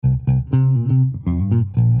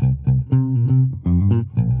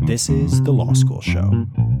This is The Law School Show.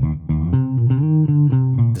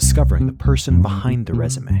 Discovering the person behind the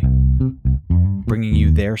resume. Bringing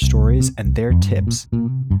you their stories and their tips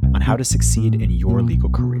on how to succeed in your legal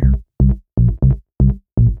career.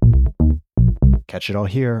 Catch it all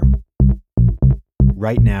here,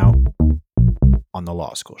 right now, on The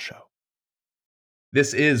Law School Show.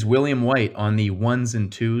 This is William White on the ones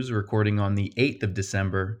and twos, recording on the 8th of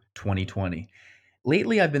December, 2020.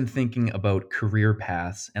 Lately, I've been thinking about career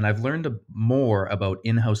paths, and I've learned more about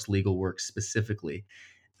in-house legal work specifically.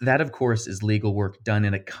 That, of course, is legal work done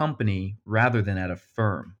in a company rather than at a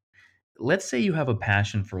firm. Let's say you have a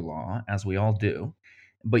passion for law, as we all do,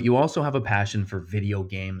 but you also have a passion for video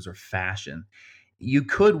games or fashion. You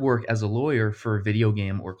could work as a lawyer for a video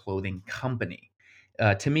game or clothing company.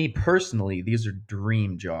 To me personally, these are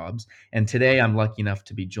dream jobs. And today I'm lucky enough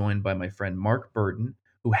to be joined by my friend Mark Burton,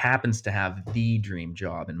 who happens to have the dream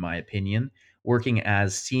job, in my opinion, working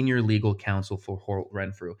as senior legal counsel for Holt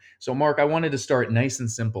Renfrew. So, Mark, I wanted to start nice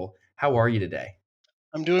and simple. How are you today?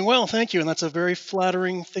 I'm doing well, thank you. And that's a very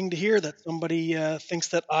flattering thing to hear that somebody thinks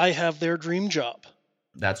that I have their dream job.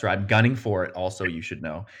 That's right. I'm gunning for it, also, you should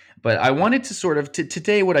know. But I wanted to sort of,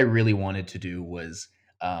 today, what I really wanted to do was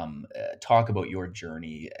talk about your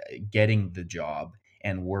journey, getting the job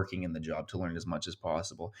and working in the job to learn as much as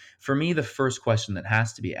possible. For me, the first question that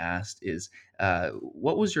has to be asked is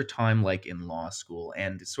what was your time like in law school?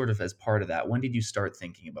 And sort of as part of that, when did you start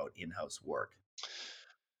thinking about in house work?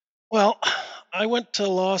 Well, I went to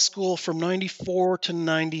law school from 94 to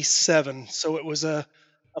 97. So it was a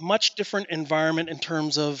much different environment in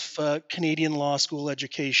terms of Canadian law school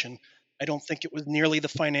education. I don't think it was nearly the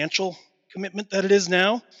financial commitment that it is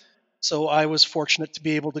now. So I was fortunate to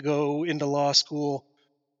be able to go into law school,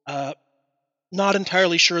 uh, not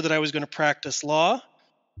entirely sure that I was going to practice law,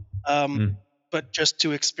 um, Mm, but just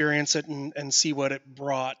to experience it and see what it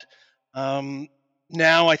brought. Um,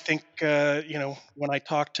 Now, I think when I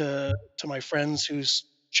talk to my friends whose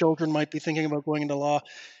children might be thinking about going into law,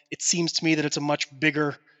 it seems to me that it's a much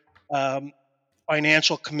bigger um,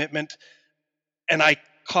 financial commitment, and I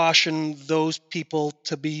caution those people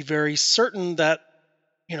to be very certain that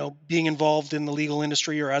being involved in the legal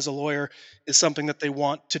industry or as a lawyer is something that they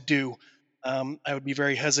want to do. I would be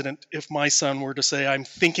very hesitant if my son were to say, I'm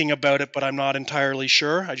thinking about it, but I'm not entirely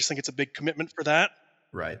sure. I just think it's a big commitment for that.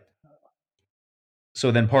 right. So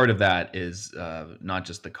then part of that is not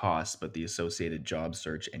just the cost, but the associated job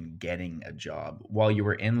search and getting a job. While you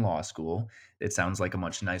were in law school, it sounds like a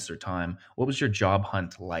much nicer time. What was your job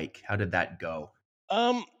hunt like? How did that go?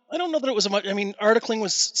 I don't know that it was a much. I mean, articling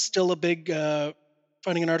was still a big.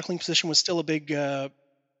 Finding an articling position was still a big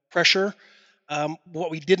pressure. What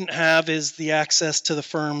we didn't have is the access to the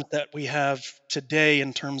firms that we have today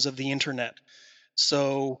in terms of the internet.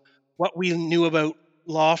 So what we knew about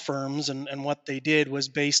law firms and what they did was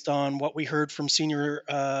based on what we heard from senior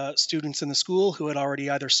students in the school who had already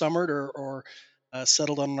either summered or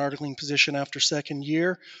settled on an articling position after second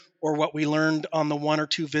year, or what we learned on the one or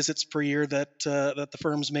two visits per year that the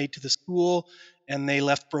firms made to the school, and they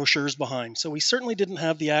left brochures behind. So we certainly didn't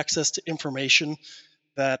have the access to information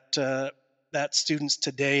that students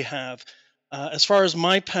today have. As far as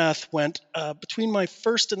my path went, between my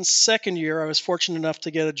first and second year, I was fortunate enough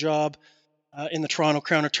to get a job in the Toronto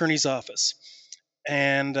Crown Attorney's office.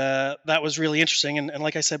 And that was really interesting. And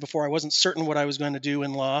like I said before, I wasn't certain what I was going to do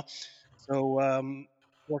in law. So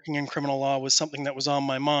working in criminal law was something that was on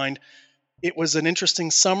my mind. It was an interesting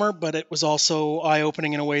summer, but it was also eye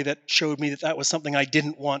opening in a way that showed me that that was something I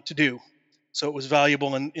didn't want to do. So it was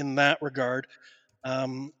valuable in that regard.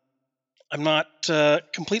 Um, I'm not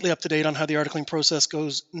completely up to date on how the articling process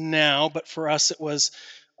goes now, but for us, it was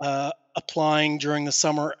applying during the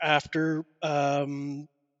summer after, or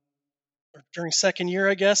during second year,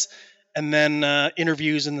 I guess, and then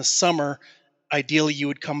interviews in the summer. Ideally, you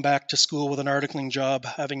would come back to school with an articling job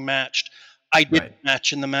having matched. I did Right.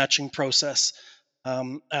 match in the matching process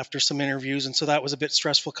after some interviews, and so that was a bit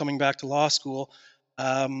stressful coming back to law school.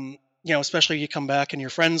 Especially you come back and your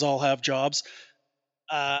friends all have jobs.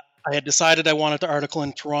 I had decided I wanted to article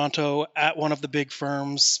in Toronto at one of the big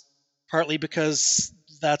firms, partly because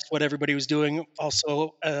that's what everybody was doing.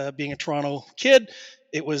 Also, being a Toronto kid,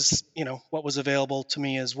 it was what was available to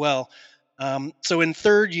me as well. So in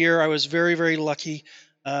third year, I was very very lucky.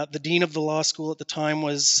 The dean of the law school at the time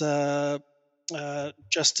was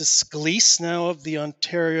Justice Scalise, now of the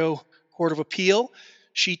Ontario Court of Appeal.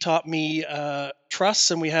 She taught me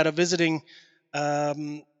trusts, and we had a visiting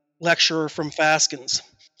um, lecturer from Faskins.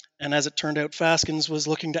 And as it turned out, Faskins was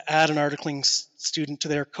looking to add an articling student to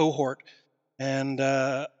their cohort. And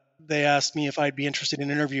they asked me if I'd be interested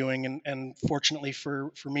in interviewing, and fortunately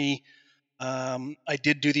for me, I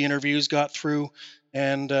did do the interviews, got through,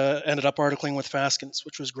 and ended up articling with Faskins,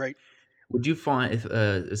 which was great. Would you find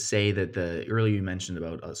if say that the earlier you mentioned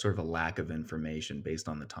about sort of a lack of information based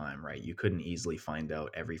on the time, right? You couldn't easily find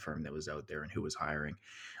out every firm that was out there and who was hiring.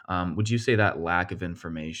 Would you say that lack of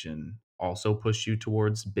information also pushed you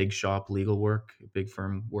towards big shop legal work, big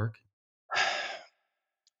firm work?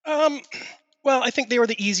 Um, well, I think they were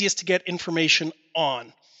the easiest to get information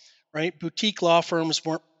on, right? Boutique law firms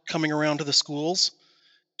weren't coming around to the schools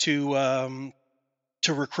to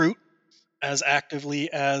to recruit as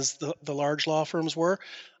actively as the large law firms were.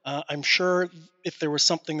 I'm sure if there was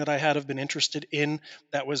something that I had have been interested in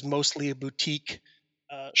that was mostly a boutique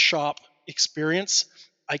shop experience,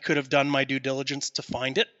 I could have done my due diligence to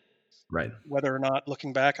find it. Right. Whether or not,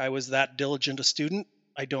 looking back, I was that diligent a student,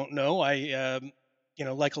 I don't know.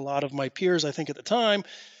 Like a lot of my peers, I think at the time,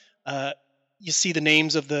 uh, you see the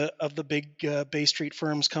names of the big Bay Street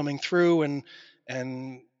firms coming through,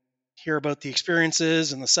 and hear about the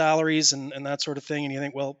experiences and the salaries and that sort of thing, and you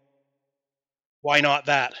think, well, why not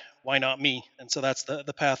that? Why not me? And so that's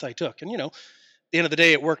the path I took. And at the end of the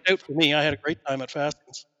day, it worked out for me. I had a great time at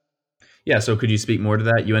Fastings. Yeah. So could you speak more to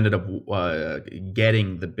that? You ended up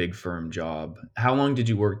getting the big firm job. How long did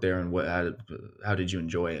you work there, and how did you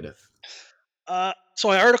enjoy it? If So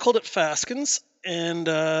I articled at Faskins, and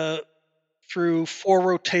through four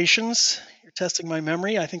rotations, you're testing my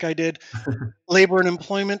memory. I think I did labor and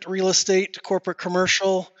employment, real estate, corporate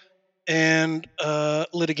commercial, and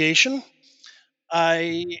litigation.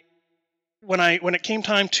 I when it came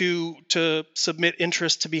time to submit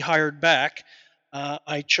interest to be hired back,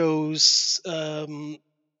 I chose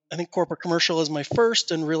I think corporate commercial as my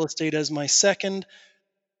first and real estate as my second.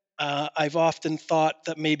 I've often thought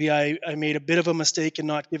that maybe I made a bit of a mistake in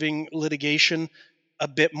not giving litigation a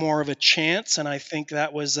bit more of a chance, and I think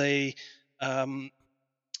that was um,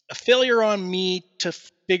 a failure on me to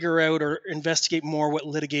figure out or investigate more what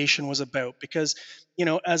litigation was about. Because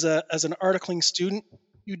as an articling student,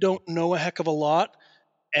 you don't know a heck of a lot,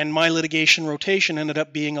 and my litigation rotation ended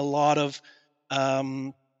up being a lot of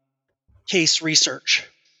um, case research.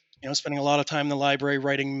 Spending a lot of time in the library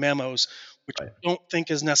writing memos, which right. I don't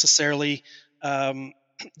think is necessarily um,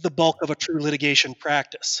 the bulk of a true litigation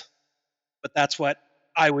practice. But that's what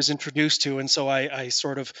I was introduced to, and so I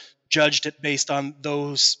sort of judged it based on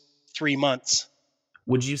those 3 months.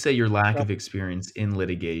 Would you say your lack Well, of experience in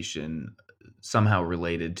litigation somehow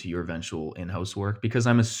related to your eventual in-house work? Because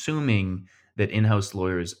I'm assuming that in-house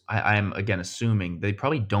lawyers, I'm again assuming they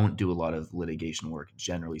probably don't do a lot of litigation work,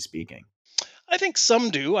 generally speaking. I think some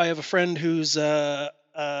do. I have a friend who's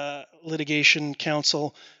litigation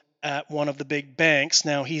counsel at one of the big banks.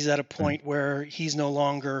 Now he's at a Mm, point where he's no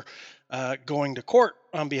longer going to court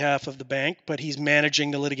on behalf of the bank, but he's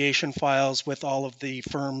managing the litigation files with all of the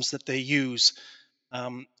firms that they use.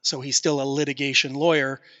 So he's still a litigation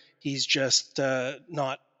lawyer. He's just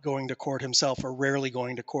not going to court himself, or rarely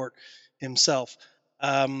going to court himself.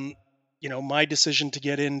 Um, my decision to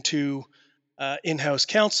get into in-house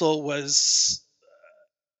counsel was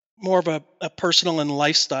more of a personal and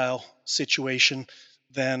lifestyle situation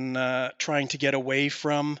than trying to get away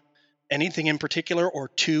from anything in particular or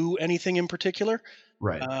to anything in particular.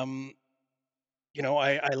 right, Um,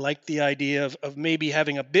 I like the idea of maybe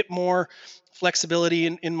having a bit more flexibility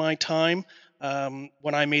in my time.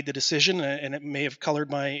 When I made the decision, and it may have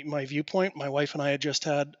colored my viewpoint, my wife and I had just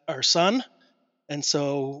had our son, and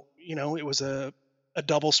so it was a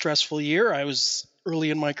double stressful year. I was early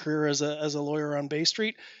in my career as a lawyer on Bay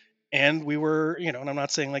Street, and we were, and I'm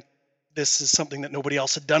not saying like this is something that nobody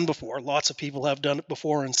else had done before. Lots of people have done it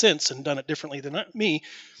before and since, and done it differently than me.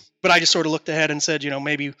 But I just sort of looked ahead and said,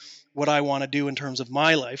 maybe what I want to do in terms of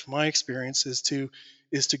my life, my experience, is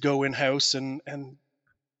to go in house and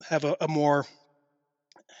have a more,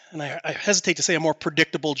 and I hesitate to say a more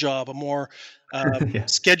predictable job, a more yeah,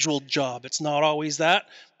 scheduled job. It's not always that,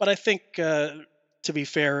 but I think to be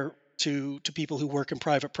fair to people who work in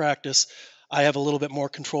private practice, I have a little bit more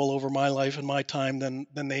control over my life and my time than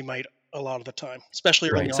they might a lot of the time, especially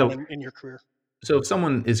early right. on So in your career. So if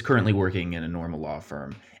someone is currently working in a normal law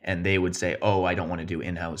firm and they would say, "Oh, I don't want to do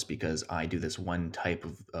in-house because I do this one type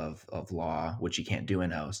of law which you can't do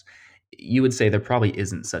in-house," you would say there probably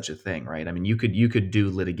isn't such a thing, right? I mean, you could do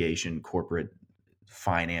litigation, corporate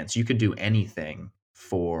finance, you could do anything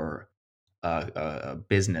for a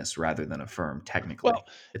business rather than a firm. Well, Technically,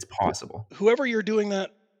 it's wh- possible, whoever you're doing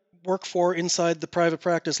that work for inside the private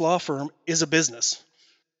practice law firm is a business,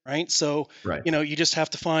 right? So, right? you just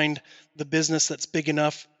have to find the business that's big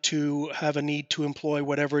enough to have a need to employ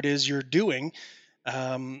whatever it is you're doing.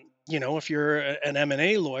 If you're an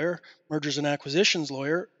M&A lawyer, mergers and acquisitions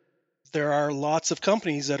lawyer, there are lots of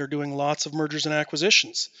companies that are doing lots of mergers and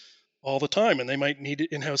acquisitions all the time, and they might need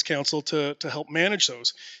in-house counsel to help manage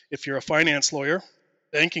those. If you're a finance lawyer,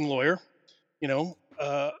 banking lawyer,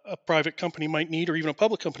 a private company might need, or even a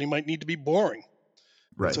public company might need to be boring,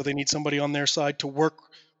 and Right. so they need somebody on their side to work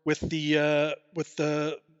with the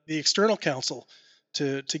external counsel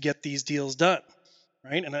to get these deals done,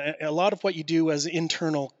 right? And a lot of what you do as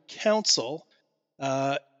internal counsel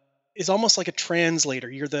uh, is almost like a translator.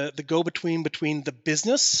 You're the go between the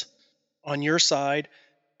business on your side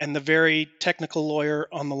and the very technical lawyer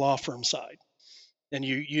on the law firm side, and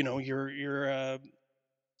you're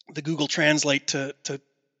the Google Translate to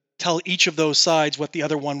tell each of those sides what the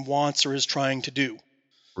other one wants or is trying to do.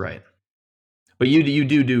 Right. But you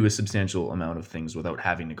do a substantial amount of things without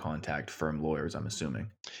having to contact firm lawyers, I'm assuming.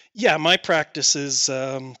 Yeah, my practice is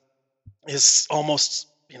almost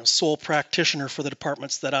sole practitioner for the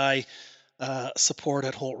departments that I support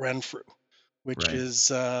at Holt Renfrew, which Right. is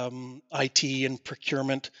IT and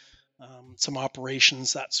procurement, some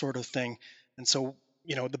operations, that sort of thing. And so,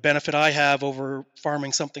 the benefit I have over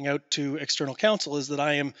farming something out to external counsel is that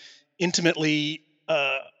I am intimately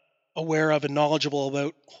aware of and knowledgeable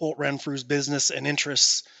about Holt Renfrew's business and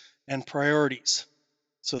interests and priorities.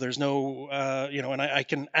 So there's no, and I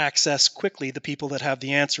can access quickly the people that have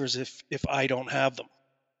the answers if I don't have them.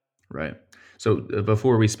 Right. So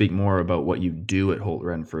before we speak more about what you do at Holt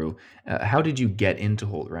Renfrew, how did you get into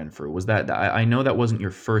Holt Renfrew? Was that I know that wasn't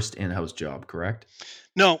your first in-house job, correct?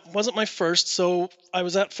 No, it wasn't my first. So I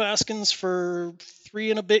was at Faskins for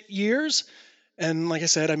 3 and a bit years, and like I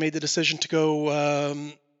said, I made the decision to go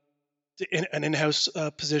to an in-house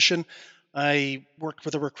position. I worked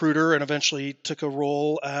with a recruiter and eventually took a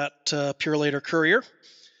role at Pure Later Courier.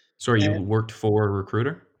 Sorry, you And worked for a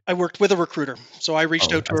recruiter? I worked with a recruiter. So I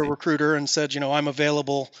reached Oh, out I to a see. recruiter and said, I'm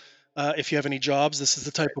available if you have any jobs. This is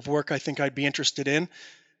the type of work I think I'd be interested in.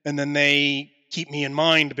 And then they keep me in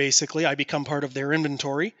mind, basically. I become part of their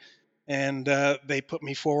inventory. And they put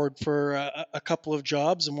me forward for a couple of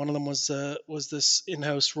jobs. And one of them was this in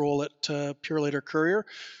house role at Pure Later Courier,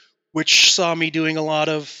 which saw me doing a lot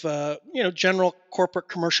of general corporate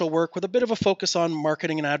commercial work with a bit of a focus on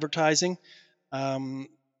marketing and advertising, um,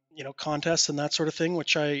 contests and that sort of thing,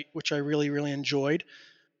 which I really really enjoyed.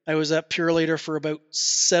 I was at Pure Later for about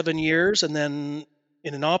 7 years, and then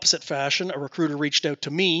in an opposite fashion, a recruiter reached out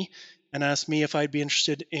to me and asked me if I'd be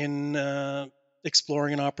interested in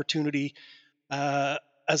exploring an opportunity as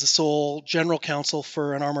a sole general counsel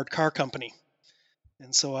for an armored car company.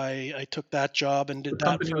 And so I took that job and did What that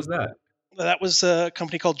company for was that? that was a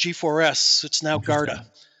company called G4S. It's now Garda.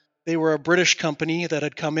 Interesting. They were a British company that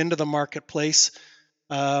had come into the marketplace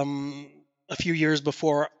um, a few years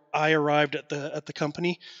before I arrived at the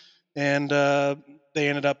company, and they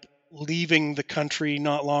ended up leaving the country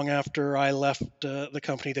not long after I left the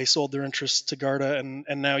company. They sold their interests to Garda,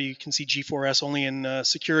 and now you can see G4S only in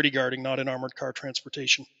security guarding, not in armored car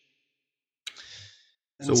transportation.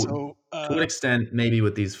 And So so, to what extent, maybe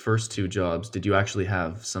with these first two jobs, did you actually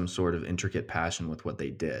have some sort of intricate passion with what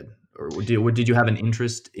they did? Or did you have an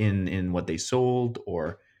interest in what they sold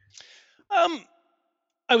or um,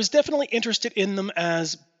 I was definitely interested in them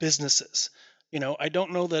as businesses. I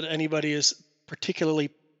don't know that anybody is particularly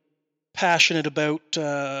passionate about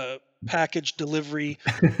package delivery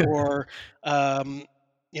or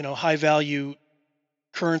high value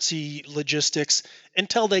currency logistics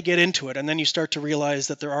until they get into it, and then you start to realize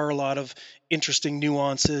that there are a lot of interesting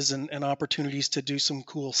nuances and opportunities to do some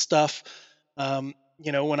cool stuff.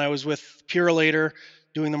 When I was with Purelator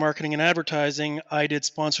doing the marketing and advertising, I did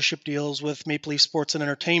sponsorship deals with Maple Leaf Sports and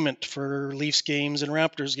Entertainment for Leafs games and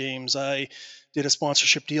Raptors games. I did a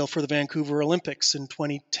sponsorship deal for the Vancouver Olympics in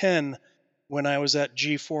 2010. When I was at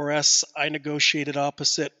G4S, I negotiated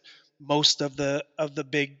opposite most of the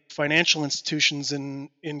big financial institutions in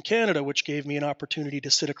Canada, which gave me an opportunity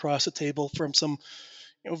to sit across a table from some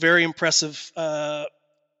very impressive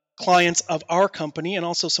clients of our company, and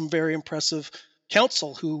also some very impressive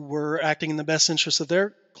counsel who were acting in the best interest of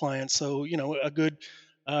their clients. So a good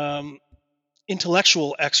um,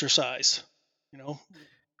 intellectual exercise. You know,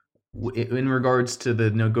 in regards to the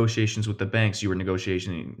negotiations with the banks, you were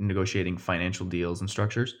negotiating financial deals and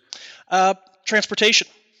structures? uh, transportation.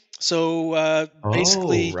 So Oh,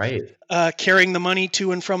 basically, right. carrying the money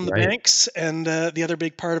to and from the Right. banks, and the other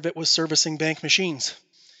big part of it was servicing bank machines.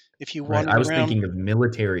 If you Right. I wandered was around, thinking of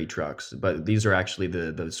military trucks, but these are actually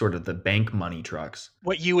the sort of the bank money trucks.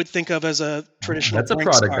 what you would think of as a Oh, traditional that's a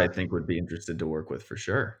Brinks product I car. think would be interested to work with for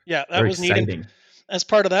sure. Yeah, that Very was neat. And exciting. as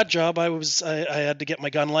part of that job, I had to get my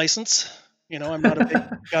gun license. I'm not a big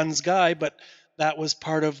guns guy, but that was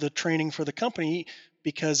part of the training for the company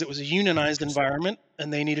because it was a unionized Interesting. environment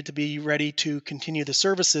and they needed to be ready to continue the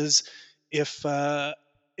services if uh,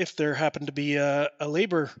 if there happened to be a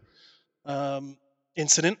labor um,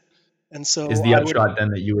 incident. And Is so the upshot then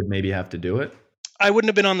that you would maybe have to do it? I wouldn't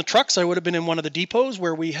have been on the trucks. I would have been in one of the depots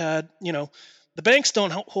where we had, the banks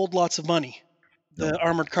don't hold lots of money. The No.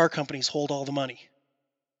 armored car companies hold all the money,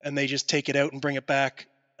 and they just take it out and bring it back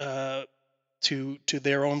uh, to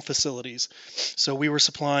their own facilities. So we were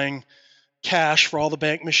supplying cash for all the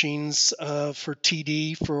bank machines for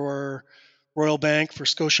TD, for Royal Bank, for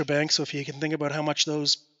Scotia Bank. So if you can think about how much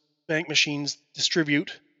those bank machines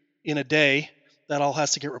distribute in a day, that all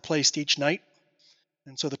has to get replaced each night.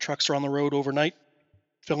 And so the trucks are on the road overnight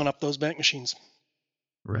filling up those bank machines.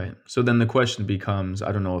 Right. So then the question becomes,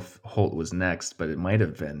 I don't know if Holt was next, but it might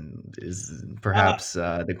have been. Is Uh, perhaps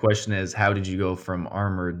the question is, how did you go from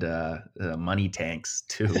armored money tanks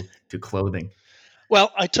to clothing?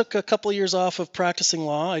 well, I took a couple of years off of practicing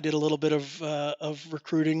law. I did a little bit of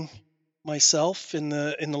recruiting myself in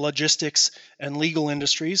the logistics and legal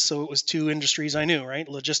industries. So it was two industries I knew, right?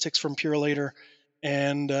 Logistics from Purelator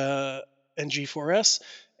and G4S,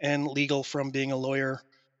 and legal from being a lawyer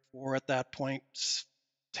for at that point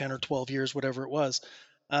 10 or 12 years, whatever it was.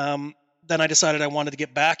 Then I decided I wanted to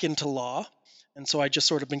get back into law. And so I just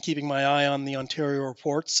sort of been keeping my eye on the Ontario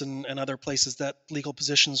reports and other places that legal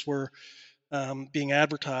positions were being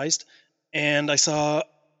advertised, and I saw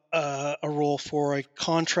a role for a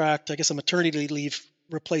contract, I guess a maternity leave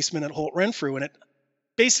replacement at Holt Renfrew, and it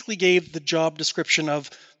basically gave the job description of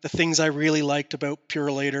the things I really liked about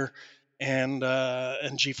Purelator and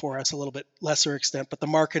G4S a little bit lesser extent, but the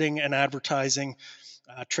marketing and advertising,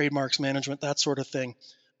 trademarks management, that sort of thing.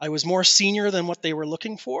 I was more senior than what they were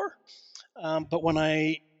looking for, but when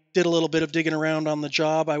I did a little bit of digging around on the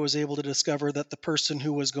job, I was able to discover that the person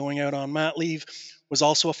who was going out on mat leave was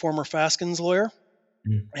also a former Faskins lawyer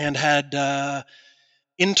Mm. and had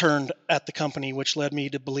interned at the company, which led me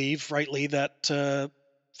to believe, rightly, that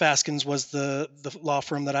Faskins was the law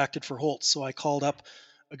firm that acted for Holt. So I called up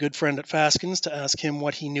a good friend at Faskins to ask him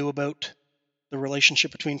what he knew about the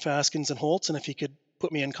relationship between Faskins and Holtz, and if he could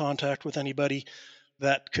put me in contact with anybody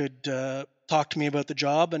that could talk to me about the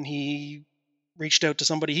job. And he reached out to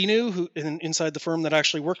somebody he knew inside the firm that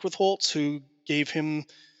actually worked with Holtz, who gave him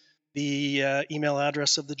the email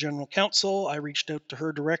address of the general counsel. I reached out to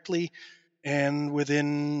her directly, and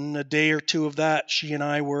within a day or two of that, she and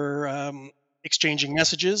I were exchanging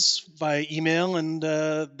messages via email, and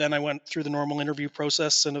then I went through the normal interview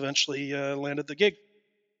process and eventually landed the gig.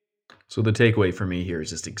 So the takeaway for me here is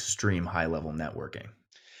just extreme high level networking.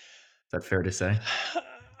 Is that fair to say?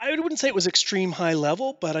 I wouldn't say it was extreme high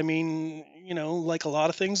level, but I mean, like a lot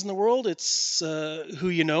of things in the world, it's who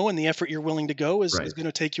you know and the effort you're willing to go is Right. going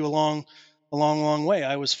to take you a long, long way.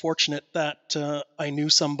 I was fortunate that I knew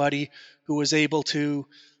somebody who was able to,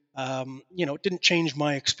 it didn't change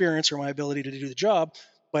my experience or my ability to do the job,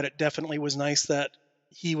 but it definitely was nice that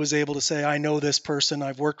he was able to say, I know this person,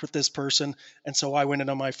 I've worked with this person. And so I went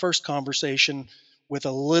into my first conversation with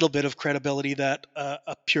a little bit of credibility that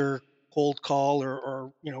a pure cold call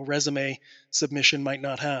or resume submission might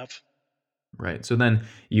not have. Right. So then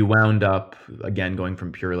you wound up again going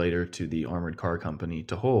from Purelator to the armored car company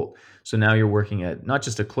to Holt. So now you're working at not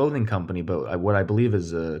just a clothing company, but what I believe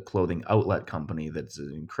is a clothing outlet company that's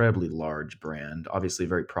an incredibly large brand, obviously a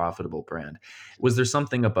very profitable brand. Was there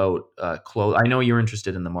something about clothes? I know you're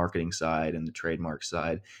interested in the marketing side and the trademark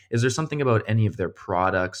side. Is there something about any of their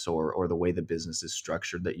products or the way the business is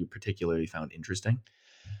structured that you particularly found interesting?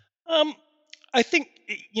 Um, I think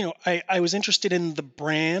I was interested in the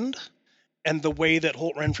brand and the way that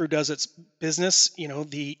Holt Renfrew does its business.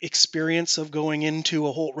 The experience of going into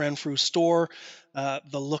a Holt Renfrew store,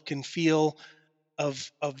 the look and feel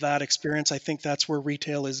of that experience. I think that's where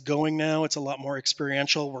retail is going now. It's a lot more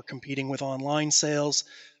experiential. We're competing with online sales.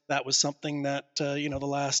 That was something that the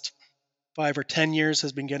last 5 or 10 years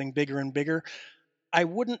has been getting bigger and bigger. I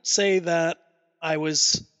wouldn't say that I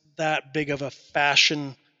was that big of a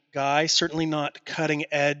fashion guy, certainly not cutting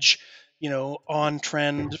edge, on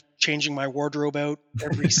trend, changing my wardrobe out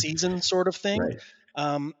every season sort of thing. Right.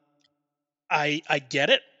 Um, I get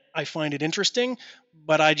it. I find it interesting,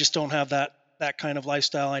 but I just don't have that kind of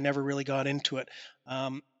lifestyle. I never really got into it.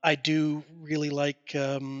 I do really like,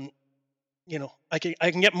 I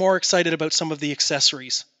can get more excited about some of the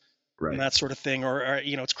accessories and Right. that sort of thing. Or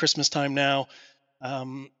it's Christmas time now.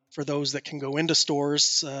 For those that can go into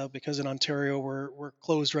stores, because in Ontario we're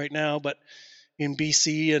closed right now, but in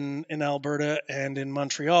BC and in Alberta and in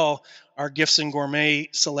Montreal, our gifts and gourmet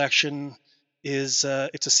selection is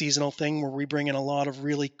it's a seasonal thing where we bring in a lot of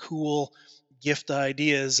really cool gift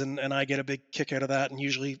ideas, and I get a big kick out of that, and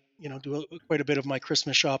usually do quite a bit of my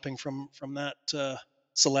Christmas shopping from that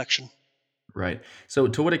selection. Right. So,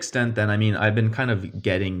 to what extent then, I mean, I've been kind of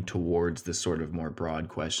getting towards this sort of more broad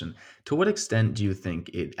question. To what extent do you think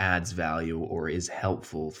it adds value or is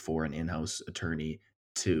helpful for an in house attorney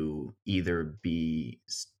to either be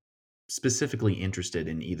specifically interested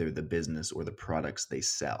in either the business or the products they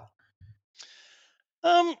sell?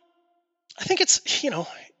 Um, I think it's,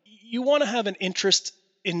 you want to have an interest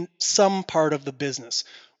in some part of the business,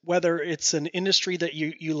 whether it's an industry that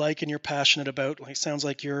you like and you're passionate about. Like, sounds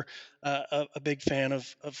like you're a big fan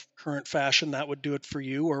of current fashion. That would do it for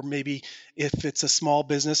you. Or maybe if it's a small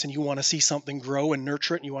business and you want to see something grow and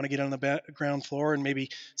nurture it, and you want to get on the ground floor and maybe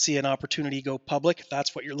see an opportunity go public, if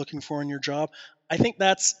that's what you're looking for in your job, I think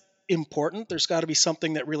that's important. There's got to be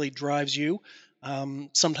something that really drives you.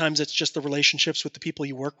 Sometimes it's just the relationships with the people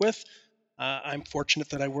you work with. I'm fortunate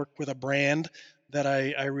that I work with a brand that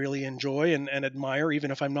I really enjoy and admire,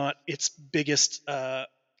 even if I'm not its biggest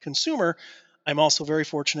consumer. I'm also very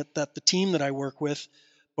fortunate that the team that I work with,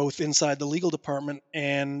 both inside the legal department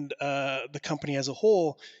and the company as a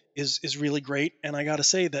whole, is really great. And I got to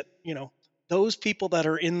say that those people that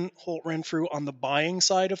are in Holt Renfrew on the buying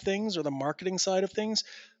side of things or the marketing side of things,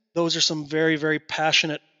 those are some very very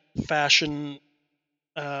passionate fashion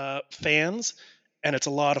fans, and it's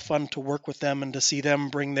a lot of fun to work with them and to see them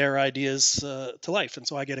bring their ideas to life. And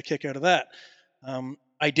so I get a kick out of that.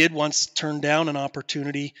 I did once turn down an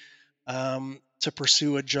opportunity to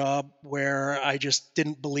pursue a job where I just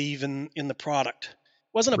didn't believe in the product.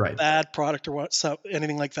 It wasn't a Right. bad product or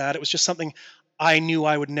anything like that. It was just something I knew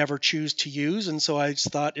I would never choose to use, and so I just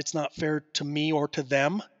thought it's not fair to me or to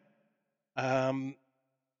them. Um,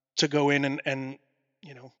 to go in and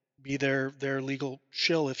you know be their legal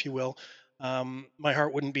shill, if you will. My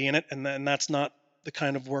heart wouldn't be in it, and then that's not the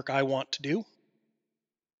kind of work I want to do.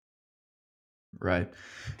 Right.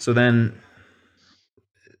 So then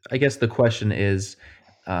I guess the question is,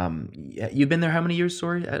 you've been there how many years,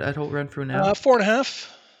 sorry, at Holt Renfrew now? Four and a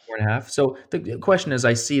half. 4.5. So the question is,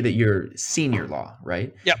 I see that you're senior law,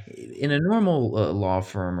 right? Yep. In a normal law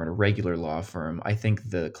firm or a regular law firm, I think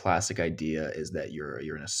the classic idea is that you're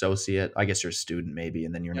an associate. I guess you're a student maybe,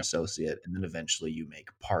 and then you're an Yep. associate, and then eventually you make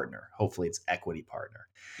partner. Hopefully, it's equity partner.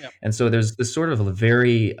 Yep. And so there's this sort of a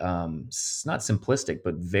very not simplistic,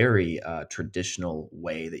 but very traditional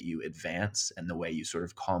way that you advance and the way you sort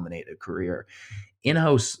of culminate a career.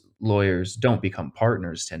 In-house lawyers don't become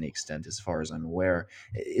partners to any extent, as far as I'm aware.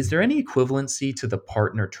 Is there any equivalency to the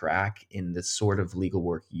partner track in the sort of legal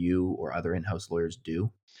work you or other in-house lawyers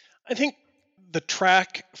do? I think the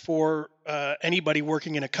track for anybody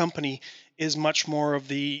working in a company is much more of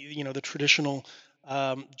the the traditional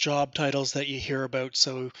job titles that you hear about.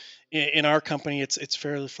 So in our company, it's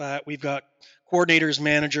fairly flat. We've got coordinators,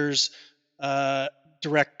 managers, uh,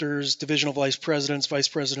 directors, divisional vice presidents,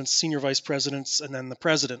 senior vice presidents, and then the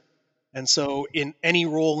president. And so in any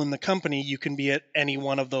role in the company, you can be at any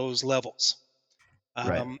one of those levels.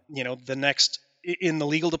 Right. The next in the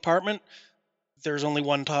legal department, there's only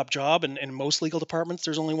one top job, and in most legal departments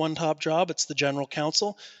there's only one top job. It's the general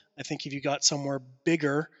counsel. I think if you got somewhere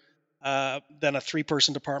bigger than a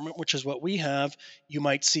three-person department, which is what we have, you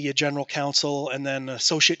might see a general counsel and then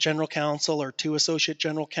associate general counsel or two associate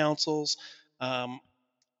general counsels, um,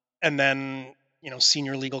 and then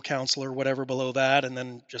senior legal counsel or whatever below that, and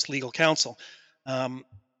then just legal counsel. um,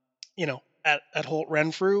 at Holt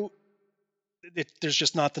Renfrew, there's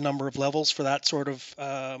just not the number of levels for that sort of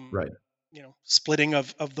Right. splitting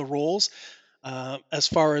of the roles. As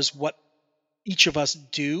far as what each of us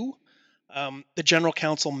do, the general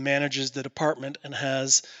counsel manages the department and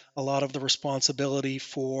has a lot of the responsibility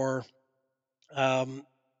for um,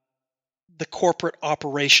 the corporate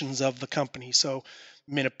operations of the company. So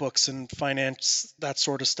minute books and finance, that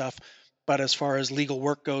sort of stuff. But as far as legal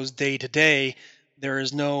work goes day to day, there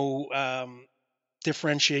is no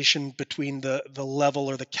differentiation between the level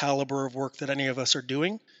or the caliber of work that any of us are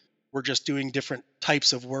doing. We're just doing different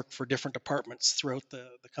types of work for different departments throughout the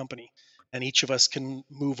company. And each of us can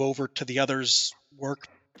move over to the other's work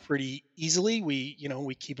pretty easily.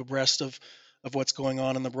 We keep abreast of what's going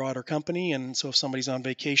on in the broader company. And so if somebody's on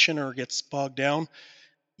vacation or gets bogged down,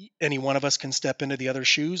 any one of us can step into the other's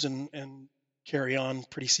shoes and carry on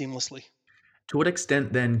pretty seamlessly. To what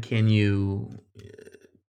extent then can you,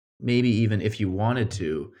 maybe even if you wanted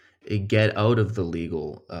to, get out of the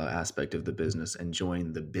legal aspect of the business and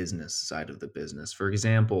join the business side of the business? For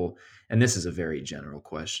example, and this is a very general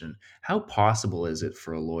question, how possible is it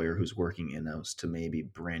for a lawyer who's working in-house to maybe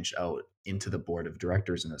branch out into the board of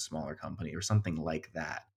directors in a smaller company or something like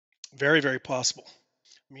that? Very, very possible.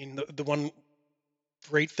 I mean, the one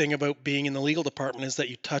great thing about being in the legal department is that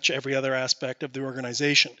you touch every other aspect of the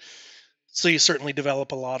organization. So you certainly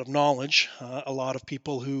develop a lot of knowledge. A lot of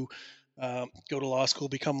people who go to law school,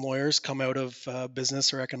 become lawyers, come out of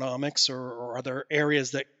business or economics or other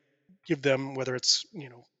areas that give them, whether it's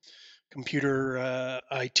computer,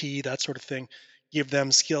 IT, that sort of thing, give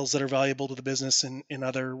them skills that are valuable to the business in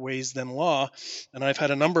other ways than law. And I've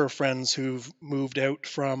had a number of friends who've moved out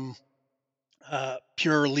from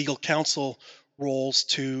pure legal counsel roles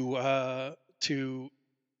to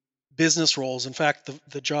business roles. In fact,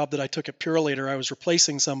 the job that I took at Purelator, I was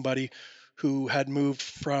replacing somebody who had moved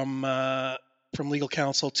from legal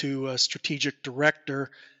counsel to a strategic director,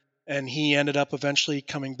 and he ended up eventually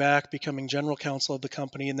coming back, becoming general counsel of the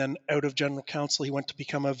company, and then out of general counsel, he went to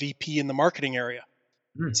become a VP in the marketing area,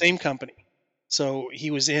 Hmm. same company. So he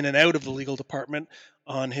was in and out of the legal department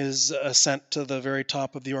on his ascent to the very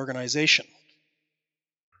top of the organization.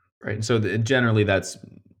 Right. And so generally that's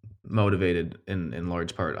motivated in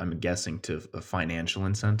large part, I'm guessing, to a financial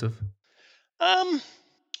incentive. Um,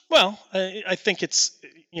 Well, I think it's,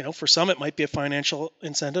 for some it might be a financial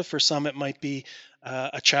incentive. For some it might be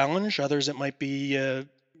a challenge. Others it might be, a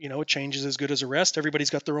change is as good as a rest. Everybody's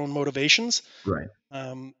got their own motivations. Right.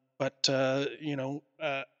 But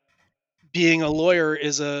being a lawyer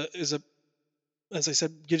is a as I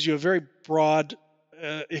said, gives you a very broad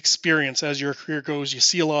experience as your career goes. You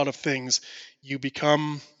see a lot of things. You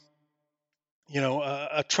become,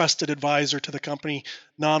 a trusted advisor to the company,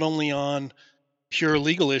 not only on pure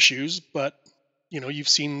legal issues, but you've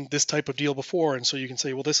seen this type of deal before, and so you can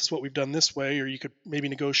say, well, this is what we've done this way, or you could maybe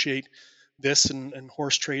negotiate this and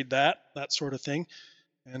horse trade that sort of thing.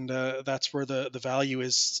 And that's where the value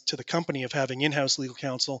is to the company of having in-house legal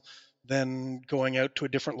counsel than going out to a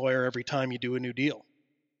different lawyer every time you do a new deal.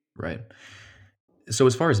 Right. So,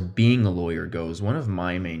 as far as being a lawyer goes, one of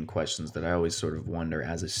my main questions that I always sort of wonder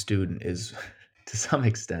as a student is, to some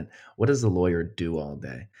extent, what does a lawyer do all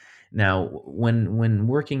day? Now, when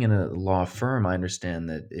working in a law firm, I understand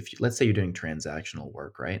that if let's say you're doing transactional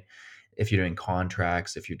work, right? If you're doing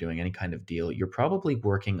contracts, if you're doing any kind of deal, you're probably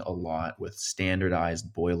working a lot with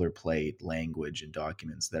standardized boilerplate language and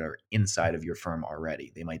documents that are inside of your firm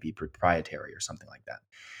already. They might be proprietary or something like that.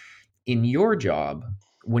 In your job,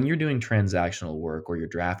 when you're doing transactional work or you're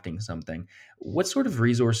drafting something, what sort of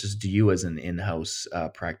resources do you as an in-house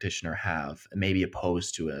practitioner have, maybe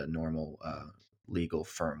opposed to a normal legal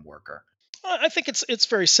firm worker? I think it's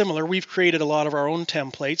very similar. We've created a lot of our own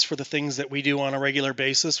templates for the things that we do on a regular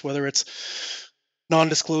basis, whether it's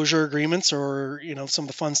non-disclosure agreements or some of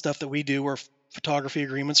the fun stuff that we do, or photography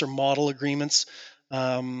agreements or model agreements.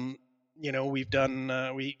 We've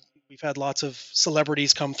done we've had lots of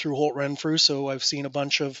celebrities come through Holt Renfrew, so I've seen a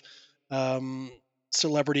bunch of um,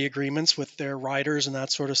 celebrity agreements with their riders and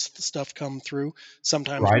that sort of stuff come through.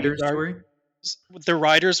 Sometimes we use Riders, our sorry? their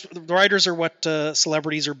riders. The riders are what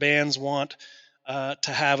celebrities or bands want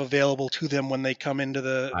to have available to them when they come into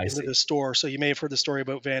the I into see. the store. So you may have heard the story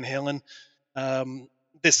about Van Halen.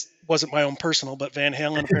 This wasn't my own personal, but Van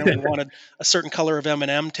Halen apparently wanted a certain color of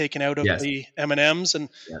M&M taken out of Yes, the M&Ms, and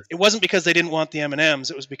yes, it wasn't because they didn't want the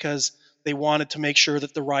M&Ms. It was because they wanted to make sure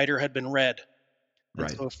that the rider had been read. And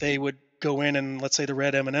right, so if they would go in and let's say the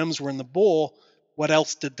red M&Ms were in the bowl, what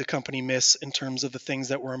else did the company miss in terms of the things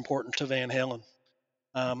that were important to Van Halen?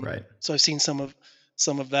 right. So I've seen some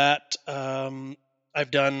of that.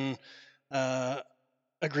 I've done uh,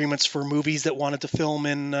 agreements for movies that wanted to film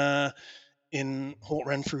in Holt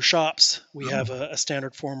Renfrew shops. We have Oh, a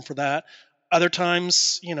standard form for that. Other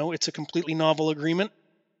times, it's a completely novel agreement.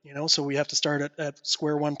 So we have to start at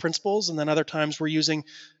square one principles, and then other times we're using,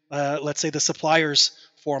 let's say, the supplier's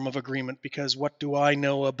form of agreement, because what do I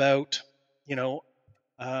know about, you know,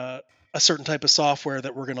 uh, a certain type of software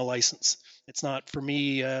that we're going to license? It's not for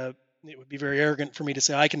me. It would be very arrogant for me to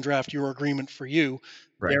say I can draft your agreement for you.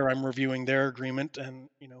 right. There, I'm reviewing their agreement and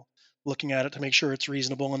looking at it to make sure it's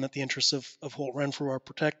reasonable and that the interests of Holt Renfrew are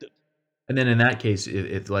protected. And then in that case,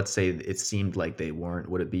 if let's say it seemed like they weren't,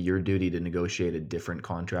 would it be your duty to negotiate a different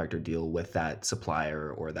contract or deal with that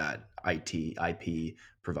supplier or that IT IP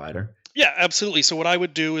provider? Yeah, absolutely. So what I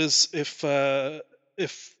would do is if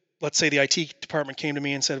let's say the IT department came to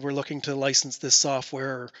me and said we're looking to license this software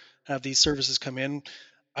or have these services come in,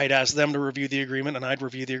 I'd ask them to review the agreement and I'd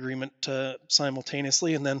review the agreement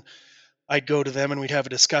simultaneously, and then I'd go to them and we'd have a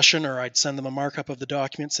discussion, or I'd send them a markup of the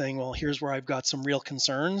document saying, well, here's where I've got some real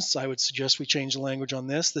concerns. I would suggest we change the language on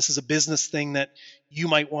this. This is a business thing that you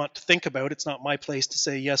might want to think about. It's not my place to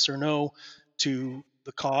say yes or no to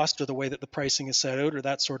the cost or the way that the pricing is set out or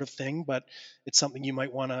that sort of thing, but it's something you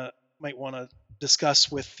might want to discuss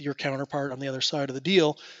with your counterpart on the other side of the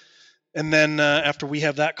deal. And then after we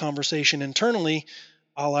have that conversation internally,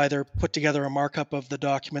 I'll either put together a markup of the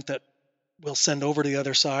document that we'll send over to the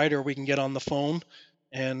other side, or we can get on the phone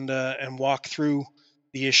and walk through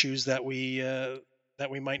the issues that we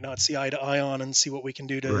might not see eye to eye on, and see what we can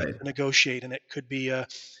do to Right. negotiate. And it could be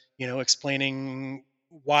explaining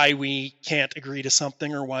why we can't agree to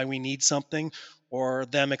something or why we need something, or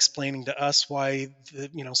them explaining to us why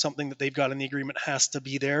something that they've got in the agreement has to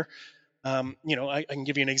be there. I can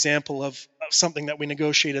give you an example of something that we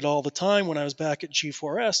negotiated all the time when I was back at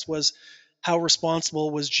G4S, was how responsible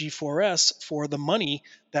was G4S for the money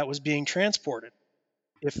that was being transported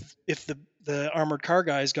if the armored car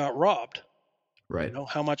guys got robbed. Right.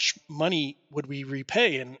 How much money would we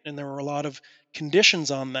repay? And there were a lot of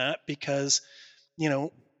conditions on that, because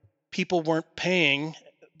people weren't paying.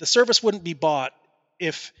 The service wouldn't be bought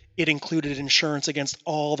if it included insurance against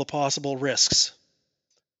all the possible risks,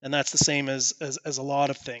 and that's the same as a lot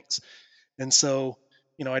of things. And so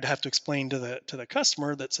I'd have to explain to the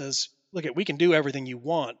customer that says, look, we can do everything you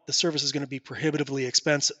want. The service is going to be prohibitively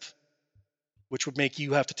expensive, which would make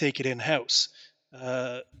you have to take it in house.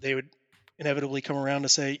 They would inevitably come around to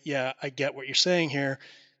say, yeah, I get what you're saying here.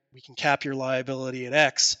 We can cap your liability at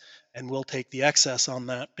X, and we'll take the excess on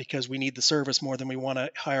that because we need the service more than we want to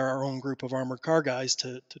hire our own group of armored car guys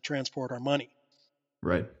to transport our money.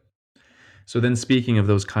 Right. So then, speaking of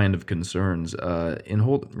those kind of concerns, in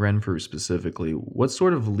Holt Renfrew specifically, what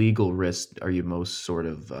sort of legal risk are you most sort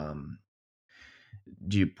of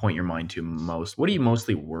do you point your mind to most? What are you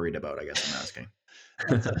mostly worried about? I guess I'm asking.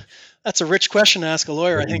 That's a that's a rich question to ask a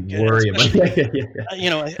lawyer. What I do you think, worry about? especially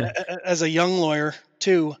Yeah. as a young lawyer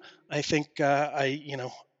too. I think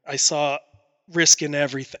I saw risk in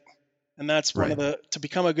everything, and that's one of Right. the to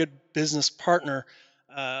become a good business partner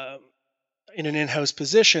uh, in an in-house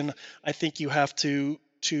position. I think you have to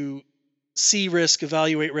see risk,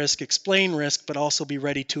 evaluate risk, explain risk, but also be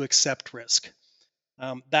ready to accept risk.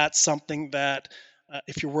 That's something that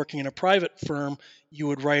if you're working in a private firm, you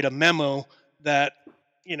would write a memo that,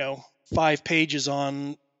 you know, 5 pages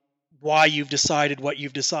on why you've decided what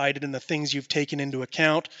you've decided and the things you've taken into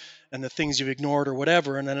account and the things you've ignored or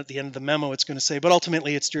whatever. And then at the end of the memo, it's going to say, but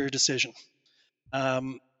ultimately it's your decision.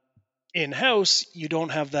 Um, In house, you don't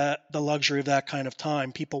have the luxury of that kind of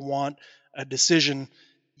time. People want a decision,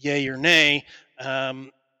 yay or nay.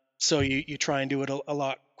 Um, so you try and do it a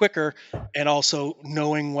lot quicker, and also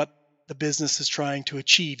knowing what the business is trying to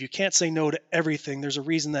achieve. You can't say no to everything. There's a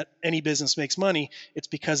reason that any business makes money. It's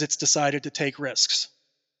because it's decided to take risks,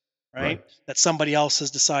 right? Right. That somebody else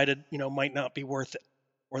has decided, might not be worth it,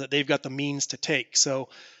 or that they've got the means to take. So,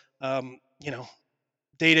 um, you know,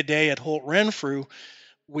 day to day at Holt Renfrew,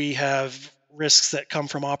 we have risks that come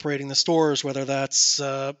from operating the stores, whether that's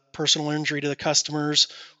personal injury to the customers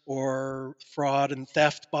or fraud and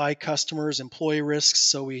theft by customers, employee risks.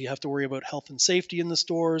 So we have to worry about health and safety in the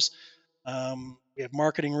stores. We have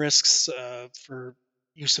marketing risks for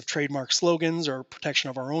use of trademark slogans or protection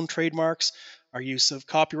of our own trademarks, our use of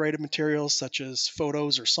copyrighted materials such as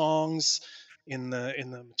photos or songs in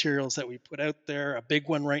the materials that we put out there. A big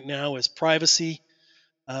one right now is privacy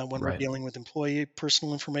when we're Right. dealing with employee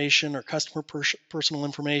personal information or customer personal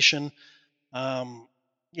information. Um,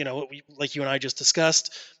 like you and I just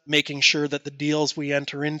discussed, making sure that the deals we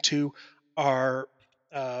enter into are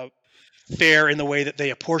uh, fair in the way that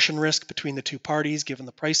they apportion risk between the two parties, given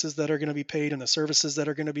the prices that are going to be paid and the services that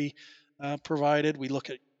are going to be provided. We look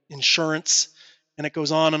at insurance, and it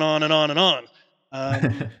goes on and on and on and on.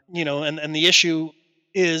 And the issue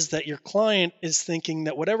is that your client is thinking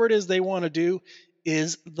that whatever it is they want to do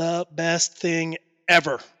is the best thing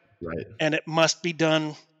ever, Right. and it must be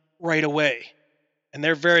done right away. And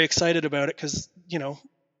they're very excited about it because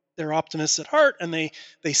they're optimists at heart, and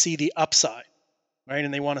they see the upside, right?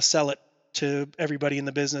 And they want to sell it to everybody in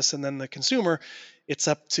the business, and then the consumer. It's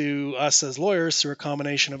up to us as lawyers, through a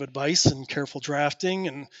combination of advice and careful drafting,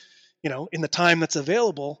 and in the time that's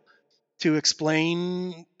available, to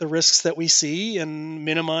explain the risks that we see and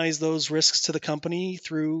minimize those risks to the company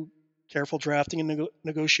through careful drafting and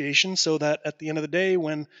negotiation, so that at the end of the day,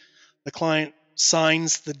 when the client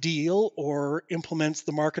signs the deal or implements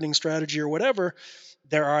the marketing strategy or whatever,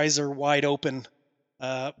 their eyes are wide open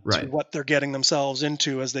to Right. what they're getting themselves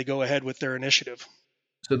into as they go ahead with their initiative.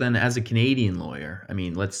 So then, as a Canadian lawyer, I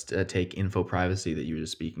mean, let's take info privacy that you were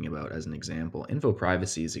just speaking about as an example. Info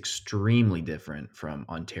privacy is extremely different from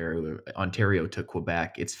Ontario to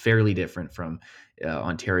Quebec. It's fairly different from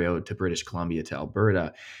Ontario to British Columbia to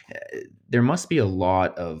Alberta. There must be a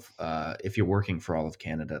lot of, if you're working for all of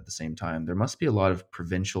Canada at the same time, there must be a lot of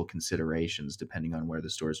provincial considerations depending on where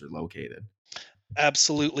the stores are located.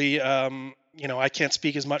 Absolutely. I can't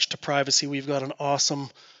speak as much to privacy. We've got an awesome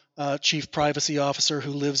chief privacy officer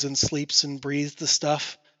who lives and sleeps and breathes the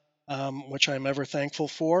stuff, which I'm ever thankful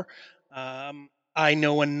for. I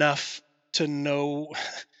know enough to know,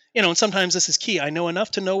 and sometimes this is key. I know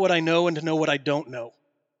enough to know what I know and to know what I don't know.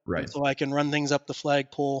 And Right. so I can run things up the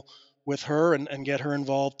flagpole with her and get her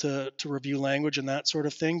involved to review language and that sort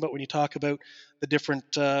of thing. But when you talk about the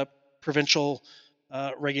different provincial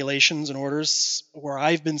regulations and orders, where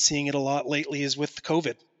I've been seeing it a lot lately is with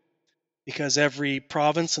COVID, because every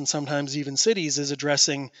province and sometimes even cities is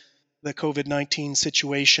addressing the COVID-19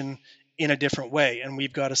 situation in a different way. And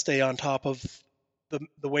we've got to stay on top of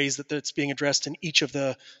the ways that it's being addressed in each of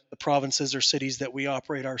the provinces or cities that we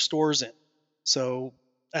operate our stores in. So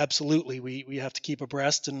absolutely, we have to keep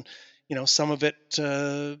abreast. And, some of it,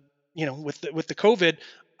 with the COVID,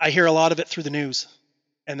 I hear a lot of it through the news.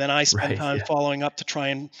 And then I spend Right. time Yeah. following up to try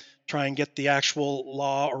and get the actual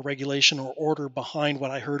law or regulation or order behind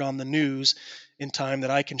what I heard on the news in time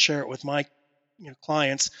that I can share it with my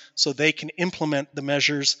clients so they can implement the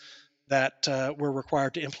measures that we're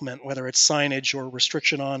required to implement, whether it's signage or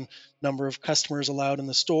restriction on number of customers allowed in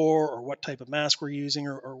the store or what type of mask we're using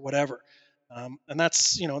or whatever. And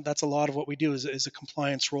that's a lot of what we do is a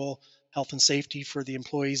compliance role, health and safety for the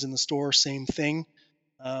employees in the store, same thing.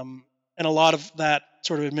 Um, and a lot of that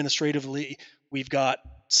sort of administratively, we've got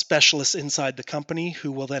specialists inside the company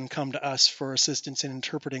who will then come to us for assistance in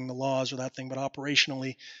interpreting the laws or that thing. But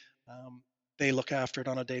operationally, um, they look after it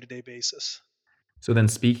on a day-to-day basis. So then,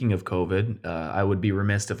 speaking of COVID, I would be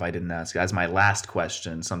remiss if I didn't ask, as my last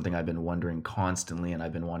question, something I've been wondering constantly, and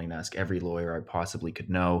I've been wanting to ask every lawyer I possibly could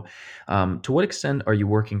know. To what extent are you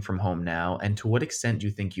working from home now, and to what extent do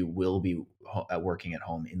you think you will be working at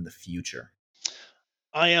home in the future?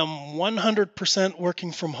 I am 100%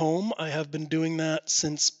 working from home. I have been doing that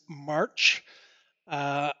since March.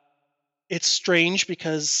 Uh, it's strange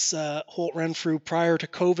because Holt Renfrew prior to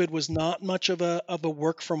COVID was not much of a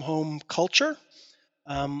work from home culture.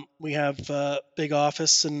 We have a big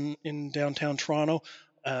office in downtown Toronto.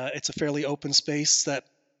 It's a fairly open space that,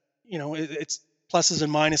 it's pluses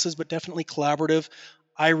and minuses, but definitely collaborative.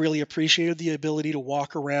 I really appreciated the ability to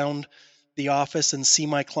walk around the office and see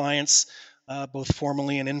my clients, both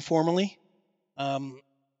formally and informally. Um,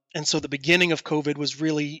 and so the beginning of COVID was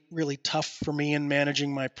really, really tough for me in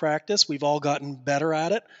managing my practice. We've all gotten better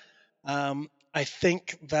at it. I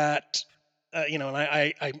think that, and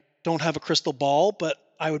I don't have a crystal ball, but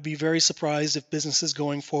I would be very surprised if businesses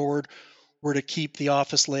going forward were to keep the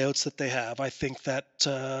office layouts that they have. I think that,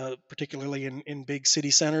 particularly in big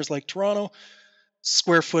city centers like Toronto,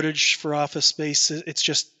 square footage for office space, it's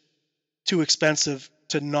just too expensive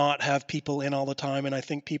to not have people in all the time. And I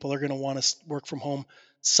think people are going to want to work from home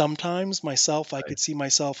sometimes. Myself, I Right. could see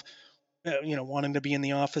myself, wanting to be in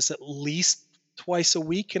the office at least twice a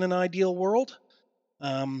week in an ideal world.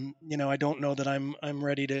 I don't know that I'm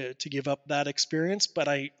ready to give up that experience, but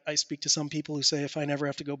I speak to some people who say if I never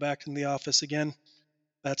have to go back in the office again,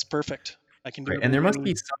 that's perfect. I can do Right, and there must everything.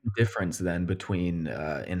 be some difference then between,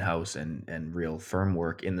 in-house and real firm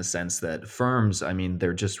work in the sense that firms, I mean,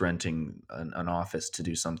 they're just renting an office to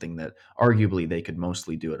do something that arguably they could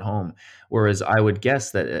mostly do at home. Whereas I would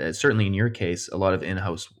guess that, certainly in your case, a lot of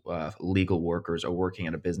in-house, legal workers are working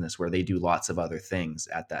at a business where they do lots of other things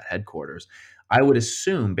at that headquarters. I would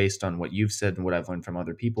assume, based on what you've said and what I've learned from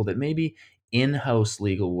other people, that maybe in-house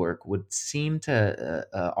legal work would seem to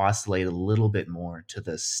oscillate a little bit more to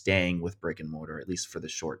the staying with brick and mortar, at least for the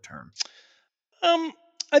short term. Um,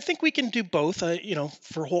 I think we can do both.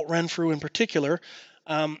 For Holt Renfrew in particular,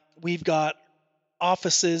 we've got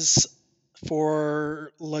offices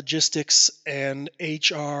for logistics and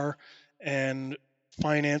HR and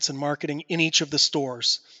finance and marketing in each of the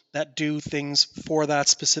stores that do things for that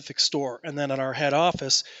specific store. And then at our head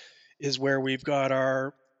office is where we've got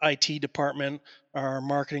our IT department, our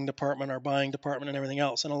marketing department, our buying department, and everything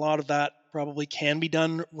else. And a lot of that probably can be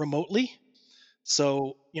done remotely.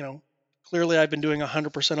 So, clearly I've been doing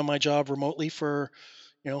 100% of my job remotely for,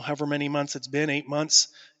 however many months it's been, 8 months.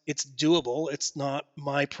 It's doable. It's not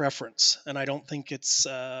my preference. And I don't think it's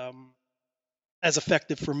as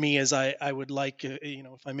effective for me as I would like,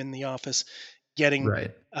 if I'm in the office getting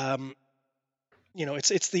Right. um,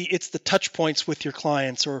 it's the touch points with your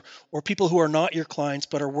clients, or people who are not your clients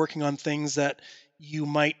but are working on things that you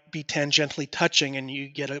might be tangentially touching, and you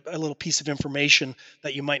get a little piece of information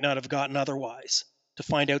that you might not have gotten otherwise, to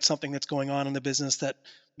find out something that's going on in the business that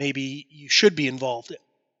maybe you should be involved in.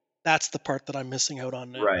 That's the part that I'm missing out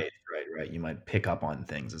on now. Right. You might pick up on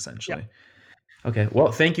things Yeah. essentially. Okay.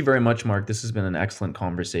 Well, thank you very much, Mark. This has been an excellent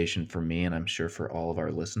conversation for me, and I'm sure for all of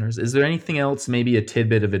our listeners. Is there anything else, maybe a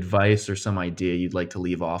tidbit of advice or some idea you'd like to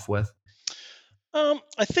leave off with?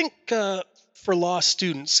 I think for law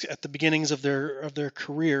students at the beginnings of their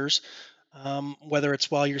careers, whether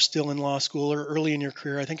it's while you're still in law school or early in your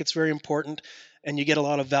career, I think it's very important, and you get a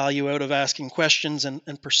lot of value out of asking questions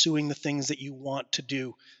and pursuing the things that you want to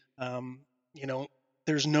do. Um, you know,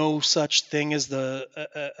 there's no such thing as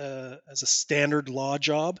as a standard law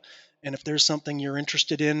job, and if there's something you're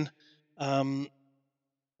interested in, um,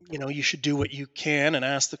 you should do what you can and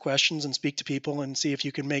ask the questions and speak to people and see if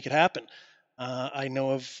you can make it happen. I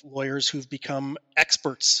know of lawyers who've become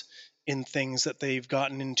experts in things that they've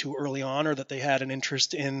gotten into early on, or that they had an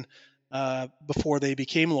interest in before they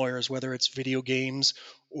became lawyers, whether it's video games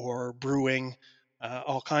or brewing,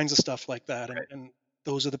 all kinds of stuff like that. And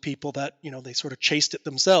those are the people that, they sort of chased it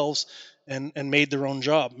themselves and made their own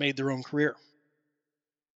job, made their own career.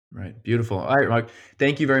 Right. Beautiful. All right, Mark.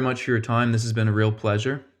 Thank you very much for your time. This has been a real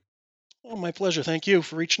pleasure. Oh, my pleasure. Thank you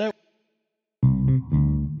for reaching out.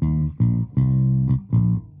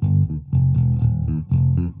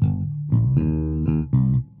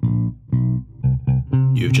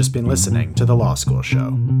 You've just been listening to The Law School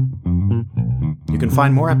Show. You can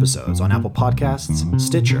find more episodes on Apple Podcasts,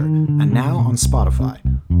 Stitcher, and now on Spotify,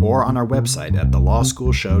 or on our website at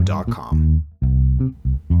thelawschoolshow.com.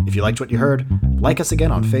 If you liked what you heard, like us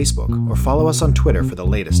again on Facebook or follow us on Twitter for the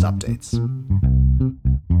latest updates.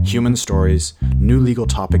 Human stories, new legal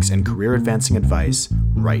topics, and career-advancing advice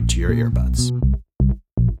right to your earbuds.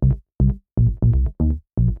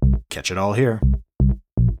 Catch it all here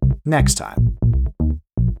next time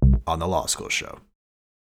on The Law School Show.